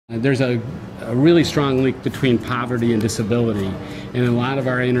There's a really strong link between poverty and disability. In a lot of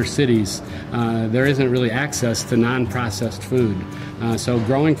our inner cities, there isn't really access to non-processed food. So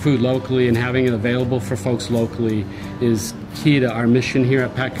growing food locally and having it available for folks locally is key to our mission here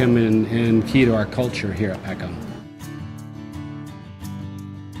at Peckham and key to our culture here at Peckham.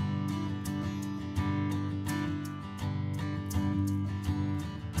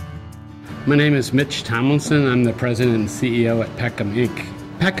 My name is Mitch Tomlinson. I'm the president and CEO at Peckham, Inc.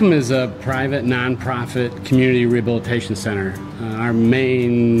 Peckham is a private, nonprofit community rehabilitation center. Our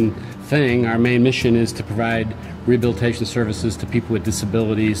main mission is to provide rehabilitation services to people with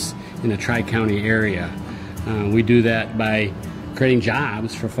disabilities in a tri-county area. We do that by creating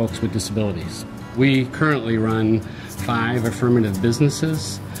jobs for folks with disabilities. We currently run 5 affirmative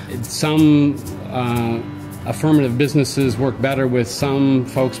businesses. Some affirmative businesses work better with some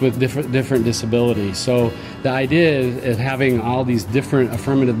folks with different disabilities. So the idea of having all these different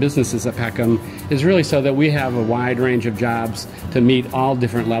affirmative businesses at Peckham is really so that we have a wide range of jobs to meet all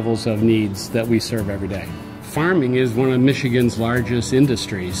different levels of needs that we serve every day. Farming is one of Michigan's largest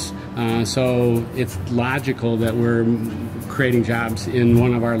industries, so it's logical that we're creating jobs in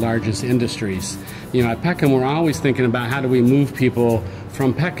one of our largest industries. You know, at Peckham, we're always thinking about how do we move people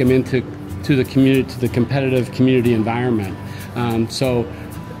from Peckham into the community, to the competitive community environment. So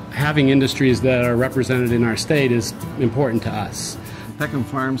having industries that are represented in our state is important to us. Peckham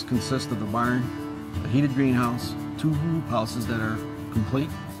Farms consist of a barn, a heated greenhouse, 2 hoop houses that are complete,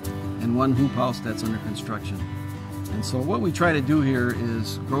 and 1 hoop house that's under construction. And so what we try to do here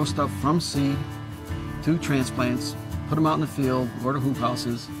is grow stuff from seed to transplants, put them out in the field or the hoop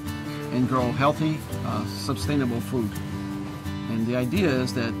houses, and grow healthy, sustainable food. And the idea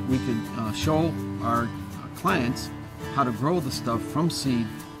is that we could show our clients how to grow the stuff from seed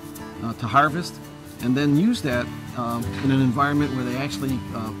to harvest, and then use that in an environment where they actually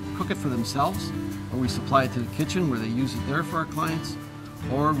cook it for themselves, or we supply it to the kitchen where they use it there for our clients,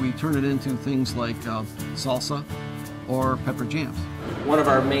 or we turn it into things like salsa or pepper jams. One of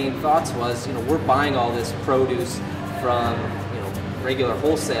our main thoughts was, we're buying all this produce from, regular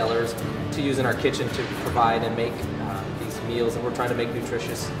wholesalers to use in our kitchen to provide and make meals, and we're trying to make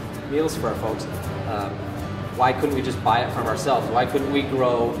nutritious meals for our folks. Why couldn't we just buy it from ourselves? Why couldn't we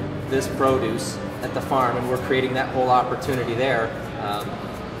grow this produce at the farm, and we're creating that whole opportunity there,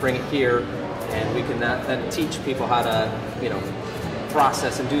 bring it here, and we can then teach people how to,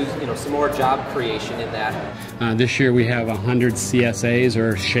 process and do, some more job creation in that. This year we have 100 CSAs,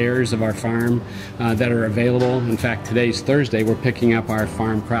 or shares of our farm, that are available. In fact, today's Thursday. We're picking up our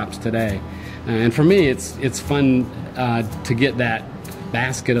farm crops today. And for me, it's fun to get that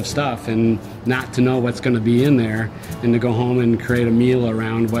basket of stuff and not to know what's going to be in there, and to go home and create a meal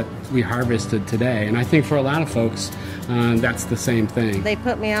around what we harvested today. And I think for a lot of folks, that's the same thing. They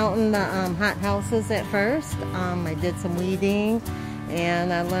put me out in the hot houses at first. I did some weeding,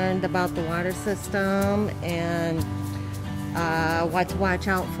 and I learned about the water system and what to watch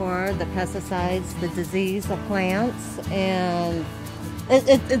out for, the pesticides, the disease of plants, and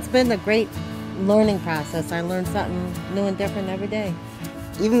it's been a great learning process. I learn something new and different every day.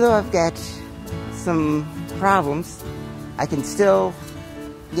 Even though I've got some problems, I can still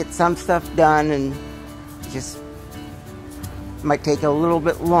get some stuff done, and just might take a little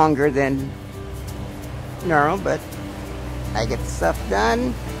bit longer than normal, but I get the stuff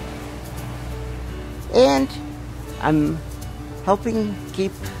done, and I'm helping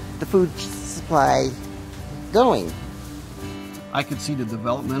keep the food supply going. I could see the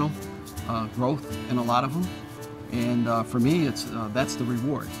developmental growth in a lot of them, and for me, that's the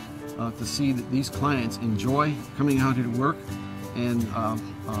reward, to see that these clients enjoy coming out here to work and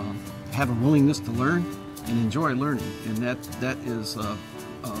have a willingness to learn and enjoy learning, and that is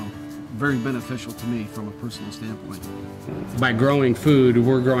very beneficial to me from a personal standpoint. By growing food,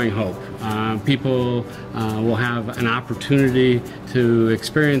 we're growing hope. People will have an opportunity to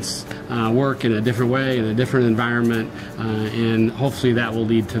experience work in a different way, in a different environment, and hopefully that will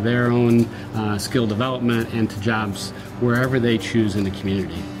lead to their own skill development and to jobs wherever they choose in the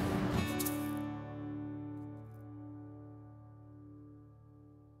community.